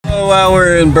So while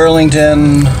we're in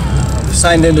Burlington,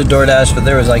 signed into DoorDash, but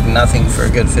there was like nothing for a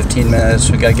good 15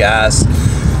 minutes. We got gas,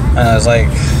 and I was like,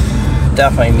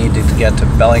 definitely needed to get to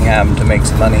Bellingham to make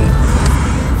some money.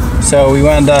 So we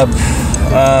wound up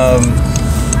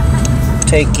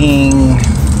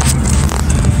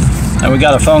and we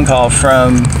got a phone call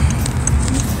from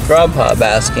Grubhub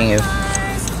asking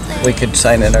if we could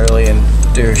sign in early and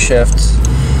do shifts.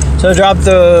 So I dropped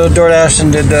the DoorDash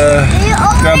and did the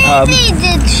Grubhub.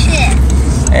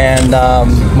 And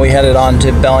we headed on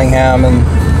to Bellingham and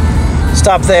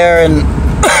stopped there and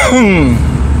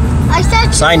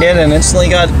signed in and instantly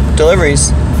got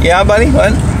deliveries. Yeah, buddy?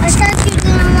 What? I thought you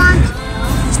didn't want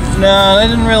to. No, I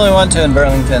didn't really want to in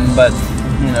Burlington, but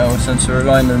you know, since we were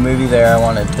going to the movie there, I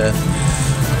wanted to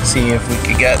see if we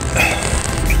could get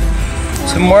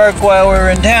some work while we were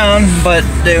in town, but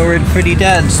they were pretty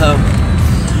dead. So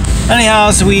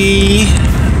anyhow, so we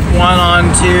went on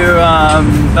to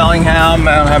Bellingham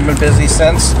and have been busy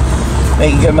since,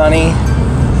 making good money.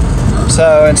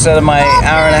 So instead of my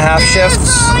hour-and-a-half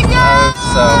shifts,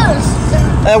 so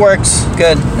that works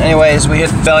good. Anyways, we hit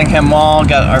Bellingham Mall,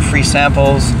 got our free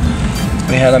samples.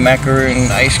 We had a macaroon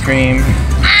ice cream.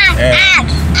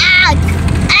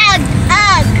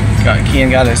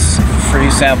 Kian got his free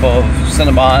sample of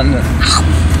Cinnabon.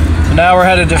 So now we're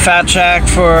headed to Fat Shack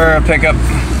for a pickup.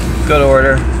 Good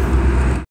order.